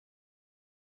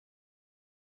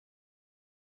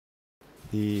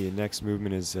The next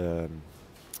movement is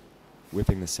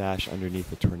whipping the sash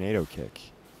underneath a tornado kick.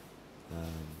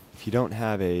 If you don't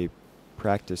have a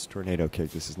practice tornado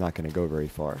kick, this is not going to go very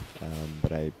far,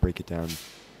 but I break it down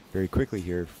very quickly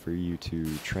here for you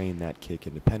to train that kick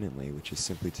independently, which is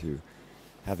simply to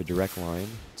have a direct line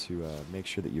to make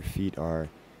sure that your feet are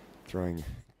throwing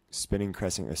a spinning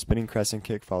crescent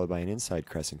kick followed by an inside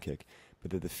crescent kick,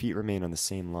 but that the feet remain on the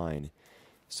same line.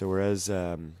 So whereas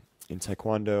in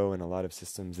Taekwondo and a lot of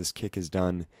systems, this kick is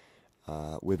done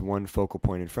with one focal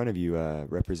point in front of you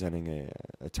representing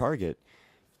a target,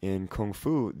 in Kung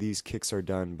Fu, these kicks are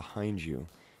done behind you,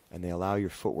 and they allow your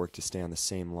footwork to stay on the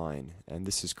same line. And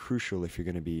this is crucial if you're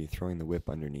going to be throwing the whip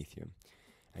underneath you.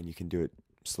 And you can do it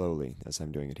slowly, as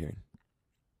I'm doing it here.